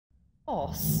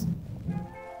Os.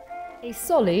 A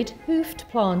solid, hoofed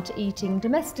plant-eating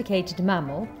domesticated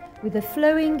mammal with a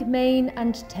flowing mane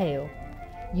and tail,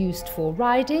 used for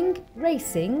riding,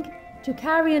 racing, to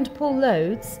carry and pull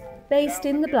loads, based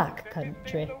in the Black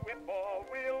Country.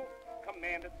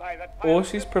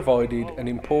 Horses provided an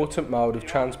important mode of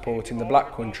transport in the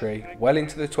Black Country well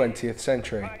into the 20th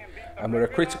century and were a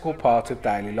critical part of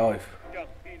daily life.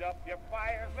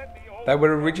 They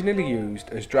were originally used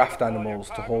as draft animals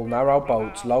to haul narrow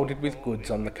boats loaded with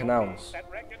goods on the canals.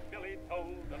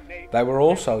 They were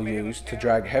also used to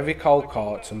drag heavy coal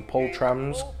carts and pull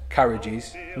trams,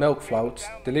 carriages, milk floats,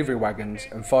 delivery wagons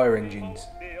and fire engines.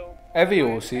 Heavy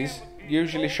horses,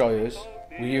 usually shires,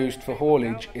 were used for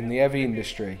haulage in the heavy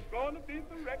industry,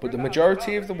 but the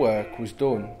majority of the work was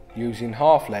done using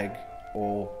half-leg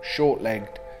or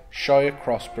short-legged shire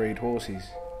crossbreed horses.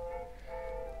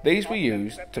 These were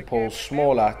used to pull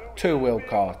smaller two-wheel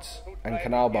carts and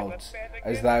canal boats,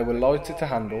 as they were lighter to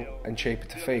handle and cheaper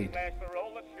to feed.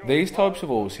 These types of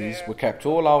horses were kept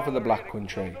all over the Black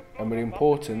Country and were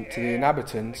important to the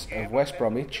inhabitants of West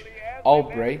Bromwich,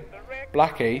 Oldbury,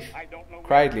 Blackheath,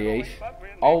 Cradley Heath,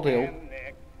 Old Hill,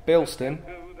 Bilston,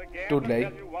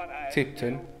 Dudley,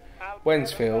 Tipton,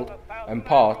 Wensfield and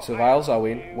parts of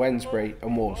Halesowen, Wednesbury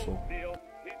and Walsall.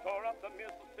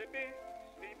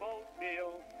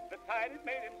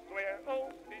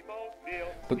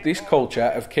 But this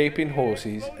culture of keeping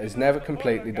horses has never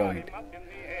completely died.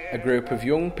 A group of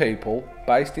young people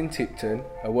based in Tipton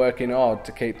are working hard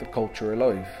to keep the culture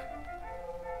alive.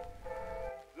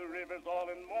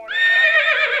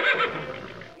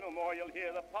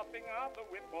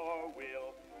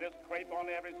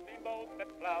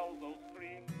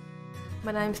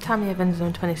 My name's Tammy Evans and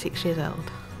I'm 26 years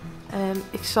old.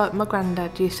 It's like my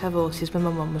granddad used to have horses when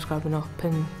my mum was growing up,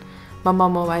 and my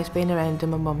mum always been around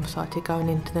and my mum started going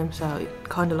into them, so it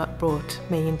kind of like brought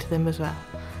me into them as well.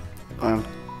 I'm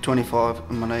 25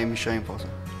 and my name is Shane Potter.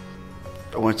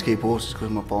 I wanted to keep horses because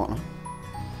of my partner.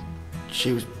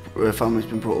 Her family's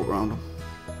been brought up around them.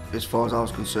 As far as I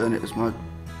was concerned, it was my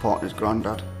partner's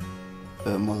granddad,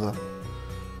 her mother,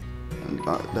 and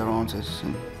like their aunties,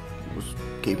 and was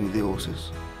keeping the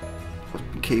horses.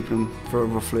 I've been keeping them for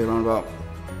roughly around about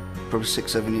probably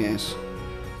 6-7 years.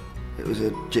 It was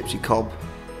a gypsy cob,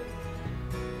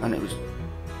 and it was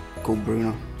called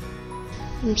Bruno.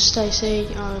 I'm Stacey,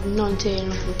 I'm 19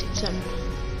 and I'm from Tipton.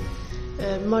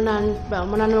 My nan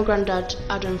and my granddad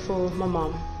had them for my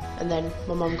mum, and then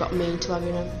my mum got me into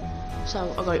having them. So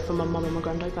I got it from my mum and my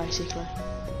granddad basically.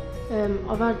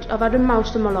 I've had them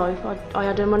most of my life. I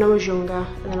had them when I was younger,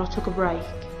 and then I took a break,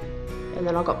 and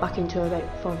then I got back into it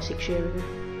about 5-6 years ago.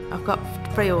 I've got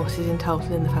 3 horses in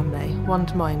total in the family.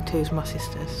 1's mine, 2's my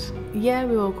sister's. Yeah,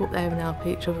 we all go up there and help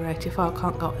each other out. If I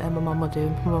can't go up there, my mum will do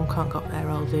them. If my mum can't go up there,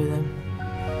 I'll do them.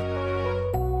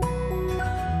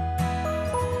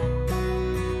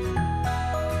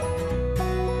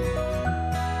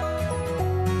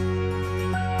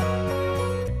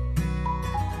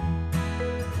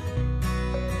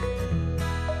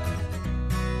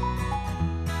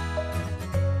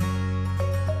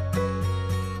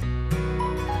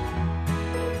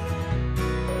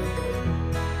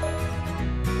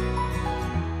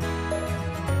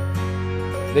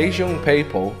 These young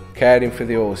people, caring for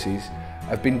the horses,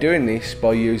 have been doing this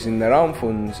by using their own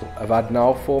funds, have had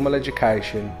no formal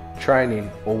education, training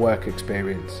or work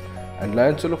experience, and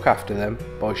learn to look after them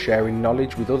by sharing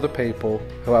knowledge with other people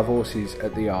who have horses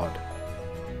at the yard.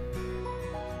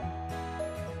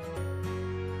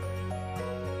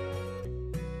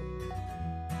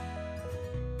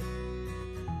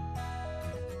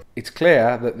 It's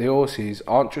clear that the horses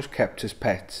aren't just kept as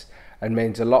pets and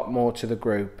means a lot more to the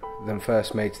group than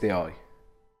first meets the eye.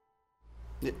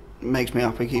 It makes me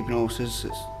happy keeping horses.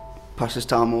 It passes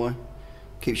time away,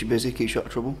 keeps you busy, keeps you out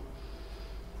of trouble.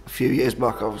 A few years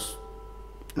back I was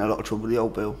in a lot of trouble with the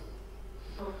old bill.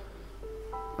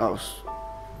 I was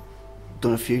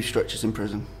done a few stretches in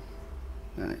prison,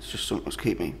 and it's just something that's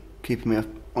keeping me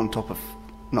on top of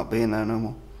not being there no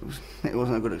more. It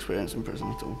wasn't a good experience in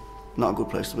prison at all. Not a good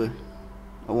place to be.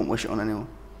 I won't wish it on anyone,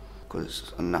 because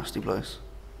it's a nasty place.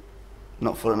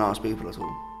 Not full of nice people at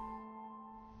all.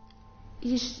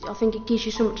 I think it gives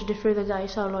you something to do through the day,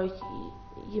 so like,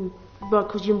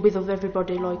 because you're with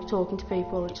everybody, like talking to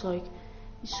people, it's like,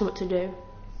 it's something to do.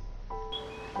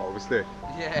 What was this?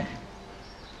 Yeah.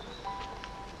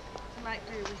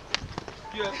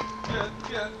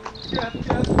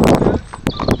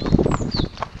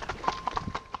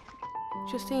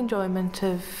 Just the enjoyment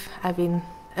of having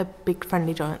a big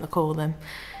friendly giant, I call them.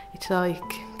 It's like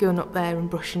going up there and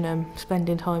brushing them,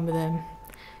 spending time with them,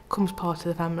 becomes part of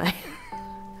the family.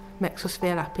 makes us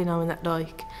feel happy knowing that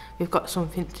like we've got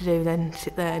something to do, then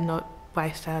sit there and not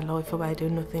waste our life away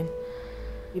doing nothing.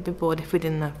 We'd be bored if we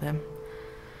didn't have them.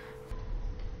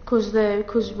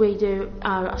 Because we do,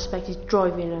 our aspect is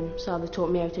driving them, so they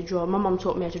taught me how to drive. My mum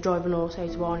taught me how to drive an horse, how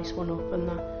to harness one up and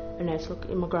that, and how to look,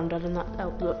 and my granddad and that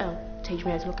helped teach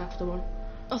me how to look after one.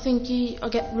 I think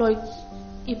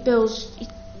it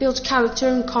builds character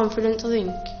and confidence, I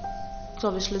think. Because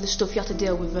obviously the stuff you have to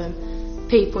deal with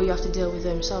people you have to deal with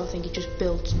them, so I think it just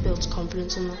builds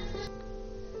confidence in that.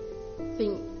 I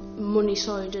think money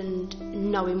side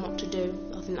and knowing what to do,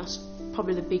 I think that's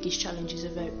probably the biggest challenges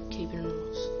about keeping an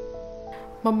horse.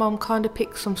 My mum kind of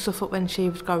picked some stuff up when she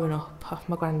was growing up off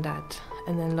my granddad,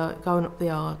 and then like going up the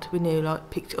yard, we knew like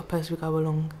picked it up as we go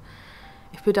along.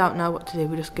 If we don't know what to do,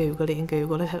 we just Google it and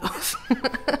Google it us.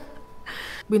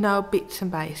 We know bits and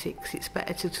basics. It's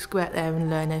better to just go out there and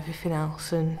learn everything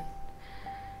else, and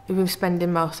we've been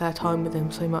spending most of our time with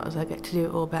them, so we might as well get to do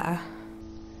it all better.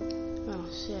 Well,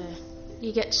 yeah.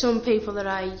 You get some people that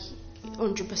are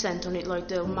 100% on it, like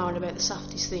they'll moan about the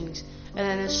softest things, and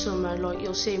then there's some like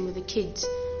you'll see them with the kids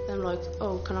and like,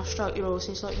 oh, can I stroke your horse?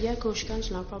 And it's like, yeah, of course you can,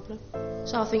 it's no problem.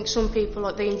 So I think some people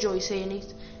like they enjoy seeing it,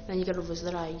 and then you get others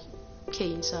that are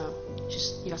keen, so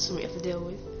just that's something you have to deal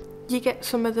with. You get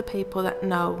some of the people that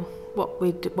know what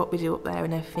we do up there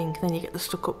and everything, and then you get the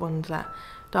stuck up ones that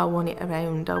don't want it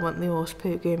around, don't want the horse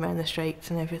poo going around the streets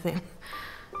and everything.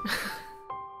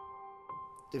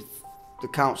 The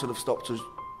council have stopped us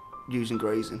using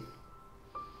grazing,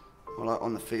 or like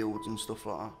on the fields and stuff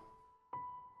like that.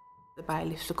 The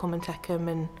bailiffs will come and take them,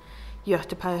 and you have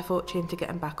to pay a fortune to get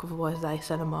them back, otherwise they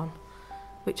sell them on,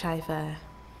 which ain't fair.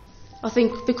 I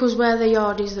think because where the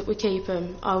yard is that we keep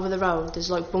them over the road, there's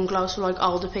like bungalows for like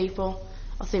older people.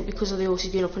 I think because of the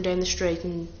horses being up and down the street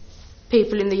and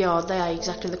people in the yard, they are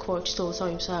exactly the quietest all the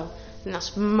time, so I think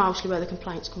that's mostly where the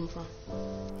complaints come from.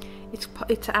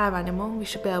 It's our animal, we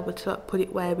should be able to like, put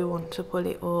it where we want to put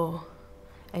it or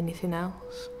anything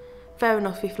else. Fair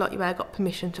enough if like you have got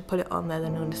permission to put it on there,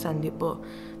 then I understand it, but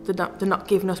they're not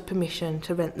giving us permission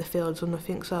to rent the fields or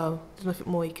nothing, so there's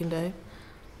nothing more you can do.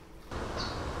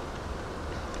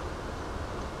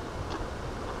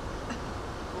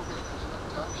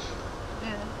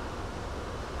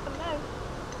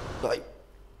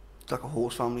 It's like a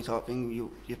horse family type thing.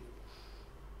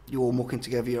 You all mucking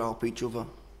together, you help each other,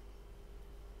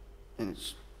 and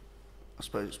I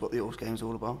suppose it's what the horse game's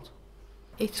all about.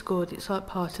 It's good. It's like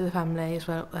part of the family as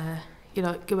well up there. You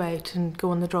like go out and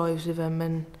go on the drives with them,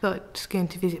 and like just going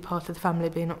to visit part of the family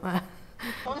being up there.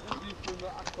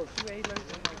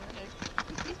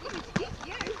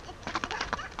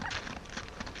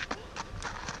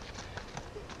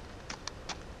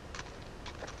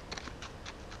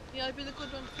 Yeah, I'd be the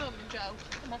good one from Joe.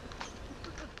 Come on.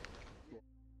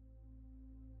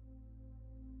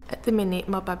 At the minute,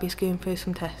 my baby's going through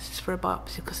some tests for a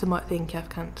biopsy because they might think you have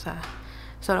cancer.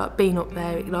 So like being up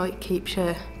there, it like keeps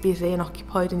you busy and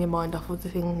occupied and your mind off other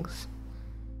things.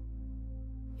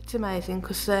 It's amazing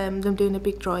because them doing a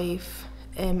big drive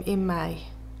in May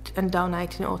and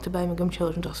donating it all to Birmingham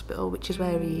Children's Hospital, which is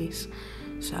where he is.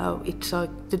 So it's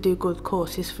like they do good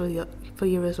courses for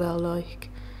you as well, like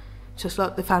just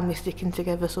like the family sticking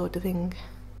together sort of thing.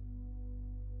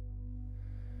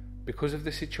 Because of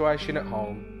the situation at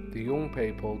home, the young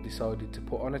people decided to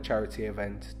put on a charity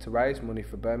event to raise money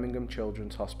for Birmingham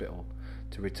Children's Hospital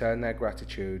to return their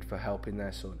gratitude for helping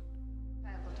their son.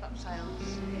 Top sales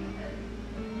and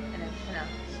everything else.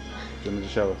 Do you want me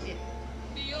to show us? Yeah.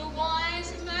 Be a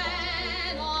wise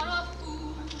man or a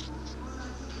fool.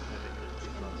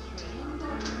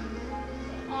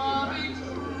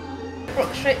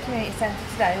 Brook Street Community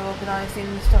Centre today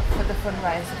organising stuff for the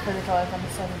fundraiser for the drive on the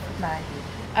 7th of May.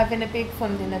 Having a big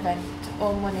funding event,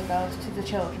 all money goes to the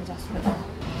Children's Hospital.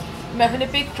 We're having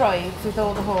a big drive with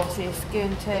all the horses,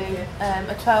 going to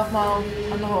a 12 mile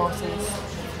on the horses,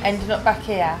 ending up back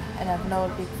here and having all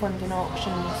the big funding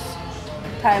auctions,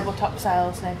 tabletop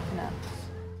sales and everything else.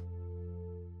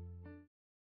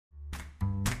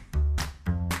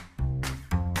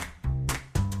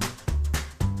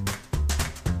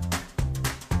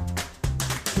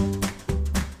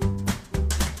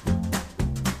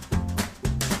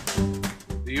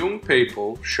 The young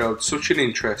people showed such an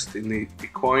interest in the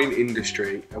equine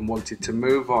industry and wanted to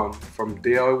move on from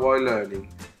DIY learning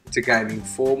to gaining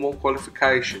formal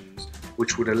qualifications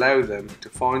which would allow them to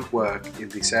find work in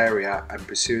this area and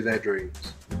pursue their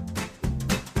dreams.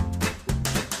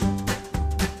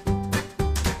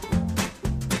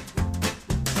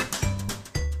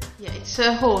 Yeah, it's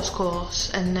a horse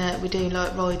course, and we do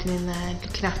like riding in there,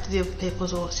 looking after the other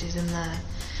people's horses, and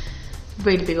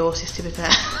really big horses to be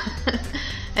fair.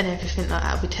 and everything like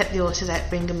that. We take the horses out,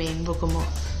 bring them in, rug them up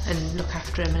and look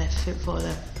after them and everything for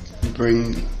them.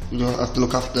 We have to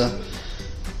look after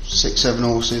 6-7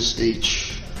 horses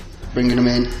each, bringing them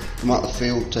in, them out the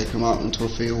field, taking them out into a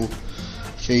field,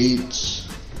 feeds,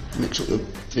 mix up the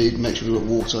feed, make sure we've got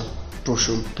water, brush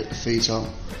them, pick the feet out,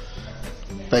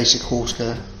 basic horse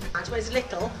care. When he's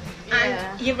little,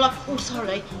 and you're like, oh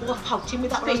sorry, I poked him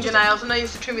with that Fingernails, and I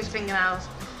used to trim his fingernails.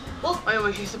 Well, I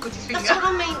always used to cut his finger. That's what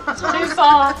I mean. That's what Too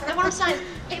far. No, what I'm saying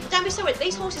is, don't be sorry.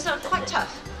 These horses are quite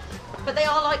tough, but they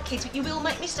are like kids. You will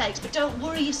make mistakes, but don't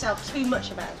worry yourself too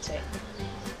much about it.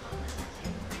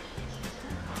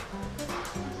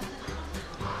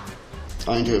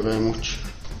 I enjoy it very much.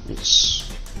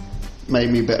 It's made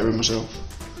me better in myself.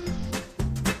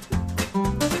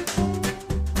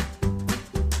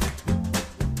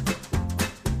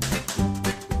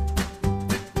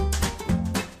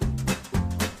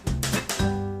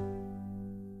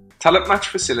 Talent Match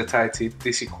facilitated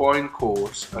this equine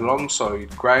course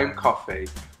alongside Graham Coffey,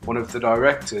 one of the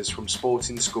directors from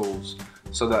Sporting Schools,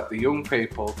 so that the young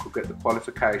people could get the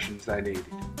qualifications they needed.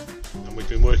 And we've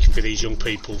been working with these young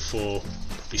people for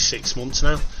probably 6 months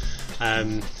now.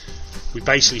 We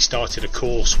basically started a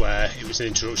course where it was an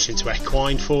introduction to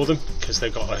equine for them because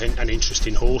they've got an interest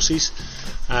in horses.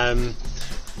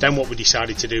 Then what we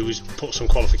decided to do was put some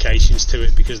qualifications to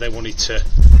it because they wanted to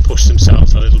push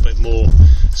themselves a little bit more.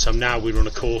 So now we run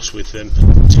a course with them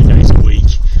 2 days a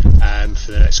week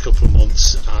for the next couple of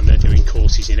months, and they're doing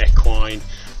courses in equine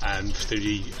through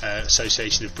the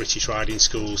Association of British Riding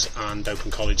Schools and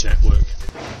Open College Network.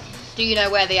 Do you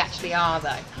know where they actually are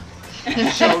though? Yeah.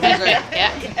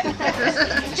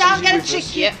 Don't get a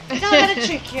trick you. Don't get a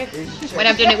trick you. When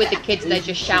I've done it with the kids, they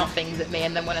just shout things at me,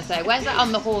 and then when I say, "Where's that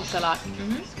on the horse?" they're like,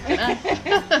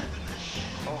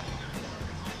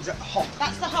 Is that hop?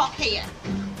 That's the hop here.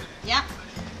 Yeah.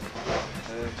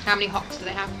 How many hocks do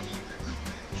they have?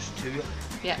 Just 2.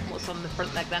 Yeah. What's on the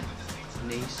front leg then?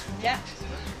 Knees. Yeah.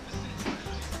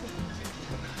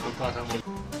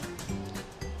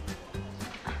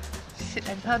 Sit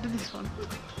down, how do this one?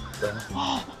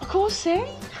 Oh, of course, see?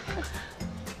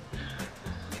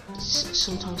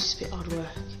 Sometimes it's a bit hard work.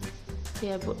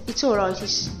 Yeah, but it's alright,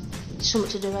 it's something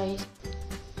to do, eh?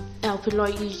 Helping,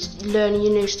 like, you learning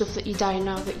your new stuff that you don't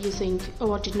know, that you think,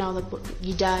 oh, I didn't know that, but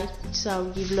you do,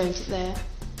 so you've learnt it there.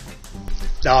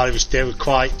 No, they were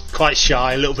quite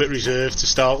shy, a little bit reserved to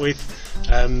start with.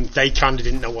 They kind of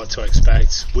didn't know what to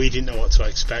expect. We didn't know what to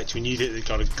expect. We knew that they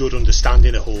got a good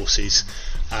understanding of horses.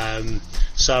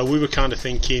 So we were kind of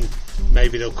thinking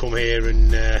maybe they'll come here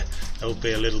and they'll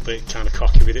be a little bit kind of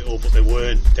cocky with it all, but they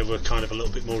weren't. They were kind of a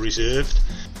little bit more reserved.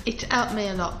 It helped me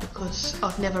a lot because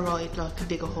I've never ride like a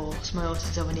bigger horse. My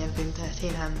horses have only ever been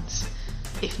 13 hands,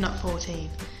 if not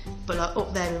 14. But like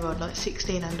up there we ride like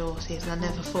 16 hand horses, and I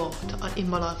never thought in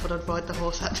my life I'd ride the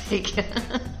horse that big.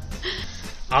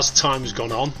 As time has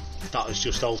gone on, that has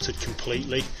just altered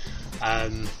completely.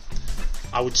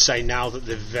 I would say now that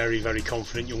they're very, very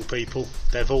confident young people.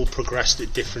 They've all progressed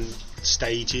at different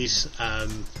stages.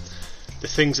 The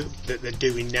things that they're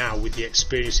doing now with the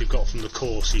experience they've got from the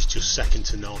course is just second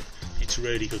to none. It's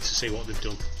really good to see what they've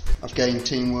done. I've gained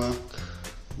teamwork,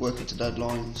 working to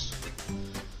deadlines.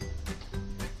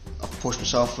 I've pushed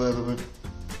myself further with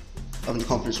having the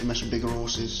confidence to mess with bigger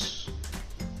horses,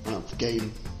 and I've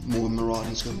gained more in my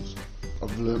riding skills.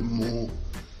 I've learned more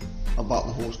about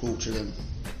the horse culture than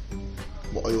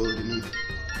what I already knew.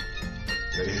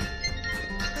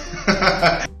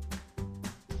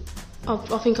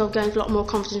 I think I've gained a lot more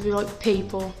confidence with like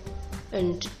people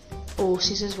and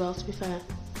horses as well, to be fair.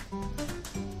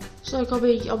 So like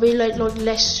I'll be like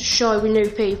less shy with new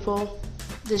people.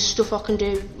 There's stuff I can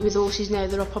do with horses now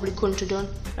that I probably couldn't have done,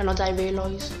 and I don't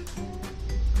realise.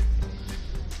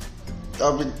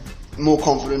 I've been more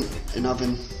confident in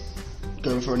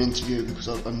going for an interview because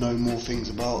I know more things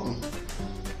about them.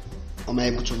 I'm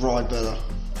able to ride better,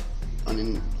 and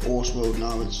in horse world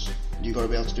now you've got to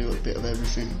be able to do a bit of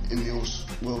everything in the horse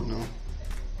world now.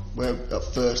 Where at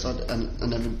first I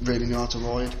never really knew how to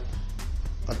ride.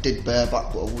 I did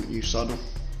bareback, but I wouldn't use saddle.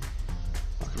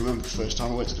 I can remember the first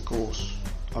time I went to the course,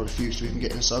 I refused to even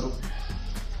get in a saddle.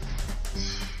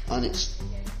 And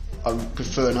I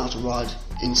prefer now to ride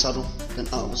in saddle than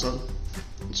out of a saddle.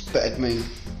 It's bettered me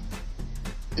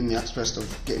in the aspect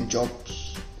of getting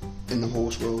jobs in the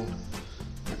horse world.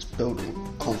 It's built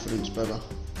confidence better,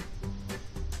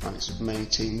 and it's made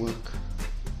teamwork.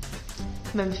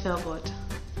 Made me feel good.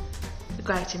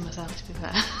 Great in myself, to be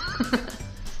fair.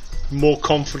 More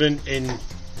confident in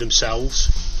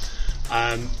themselves.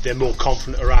 They're more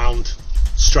confident around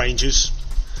strangers.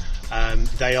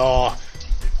 They are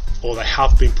or they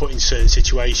have been put in certain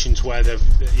situations where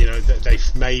they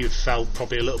may have felt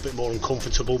probably a little bit more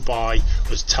uncomfortable by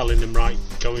us telling them, right,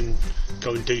 go and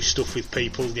do stuff with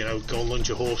people, go and lunge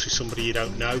a horse with somebody you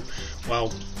don't know.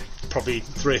 Well, probably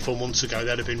 3 or 4 months ago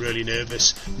they'd have been really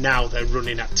nervous. Now they're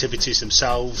running activities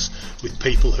themselves with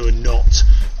people who are not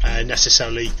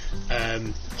necessarily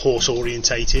horse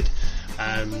orientated.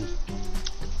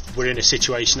 We're in a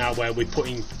situation now where we're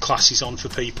putting classes on for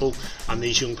people, and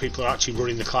these young people are actually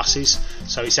running the classes.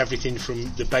 So it's everything from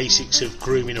the basics of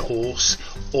grooming a horse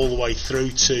all the way through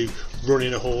to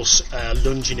running a horse,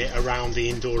 lunging it around the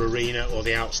indoor arena or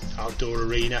the outdoor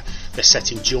arena. They're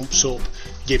setting jumps up,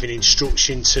 giving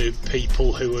instruction to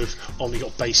people who have only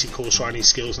got basic horse riding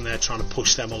skills, and they're trying to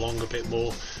push them along a bit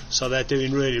more. So they're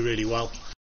doing really, really well.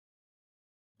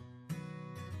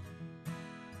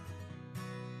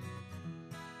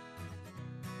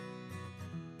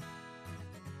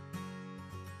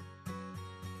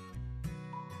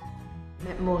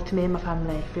 Meant more to me and my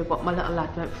family through what my little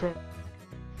lad went through.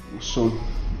 My son,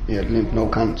 he had lymph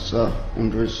node cancer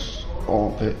under his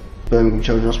armpit. Birmingham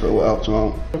Children's Hospital helped him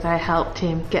out. They helped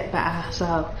him get better,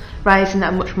 so raising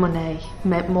that much money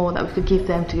meant more that we could give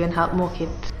them to go and help more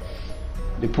kids.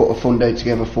 They put a fund day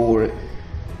together for it.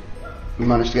 We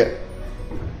managed to get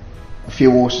a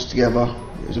few horses together.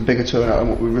 It was a bigger turnout than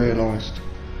what we realised,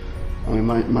 and we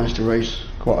managed to raise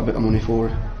quite a bit of money for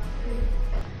it.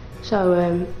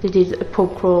 So they did a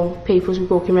pub crawl, people were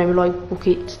walking around with like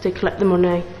buckets to collect the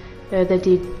money. They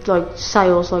did like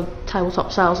sales, like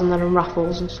tabletop sales, and then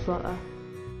raffles and stuff like that.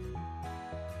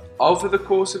 Over the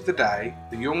course of the day,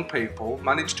 the young people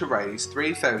managed to raise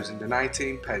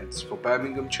 3,018 pence for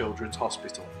Birmingham Children's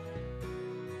Hospital.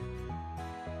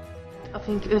 I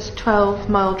think it was a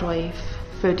 12-mile drive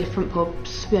through different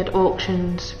pubs. We had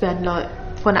auctions, we had like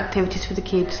fun activities for the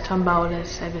kids,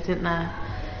 tombolas, everything there.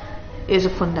 It was a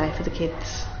fun day for the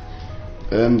kids.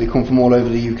 They come from all over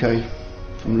the UK,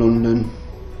 from London.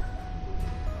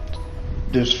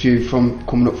 There's a few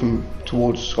coming up from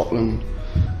towards Scotland,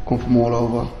 come from all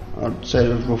over. I'd say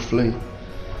there was roughly,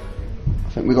 I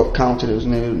think we got counted, it was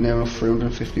near enough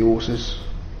 350 horses.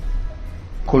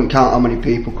 Couldn't count how many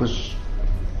people because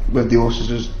with the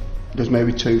horses there's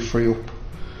maybe 2, 3 up,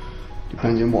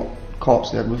 depending on what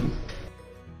carts they had with them.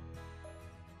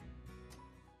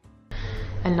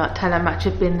 And like Telematch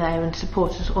have been there and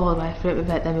supported us all the way through it.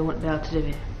 Without them we wouldn't be able to do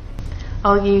it.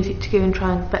 I'll use it to go and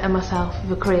try and better myself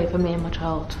with a career for me and my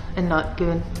child, and like go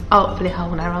and hopefully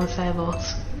hold our own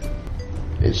stables.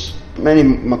 It's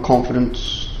mainly my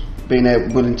confidence, being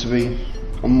willing to be,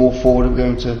 I'm more forward of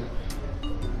going to,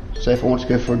 say if I want to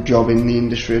go for a job in the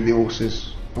industry of the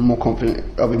horses, I'm more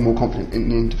confident, I'll be more confident in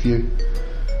the interview,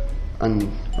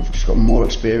 and I've just got more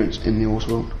experience in the horse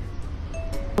world.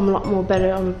 I'm a lot more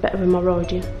better. I'm better with my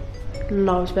riding.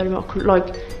 Loads better.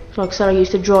 Like I said, I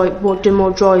used to do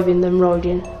more driving than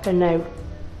riding, and now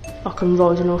I can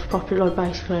ride an horse properly. Like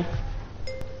basically,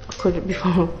 I couldn't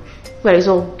before. Where it's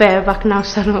all bareback now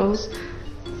saddles.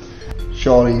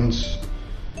 Charlene's.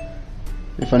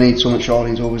 If I need something,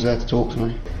 Charlene's always there to talk to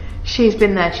me. She's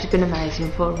been there. She's been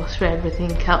amazing for us for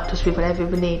everything. Helped us with whatever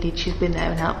we needed. She's been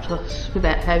there and helped us.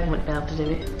 Without her, we wouldn't be able to do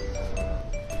it.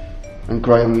 And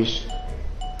Graham, he's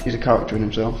a character in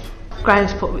himself.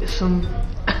 Graham's put with some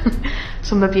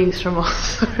abuse from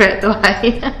us right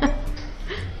away.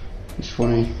 It's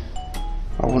funny.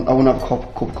 I wouldn't have a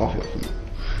cup of coffee off him.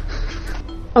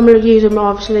 I'm going to use them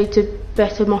obviously to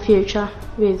better my future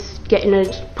with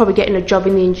probably getting a job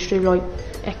in the industry like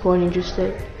equine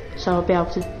industry. So that'll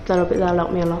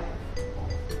help me a lot.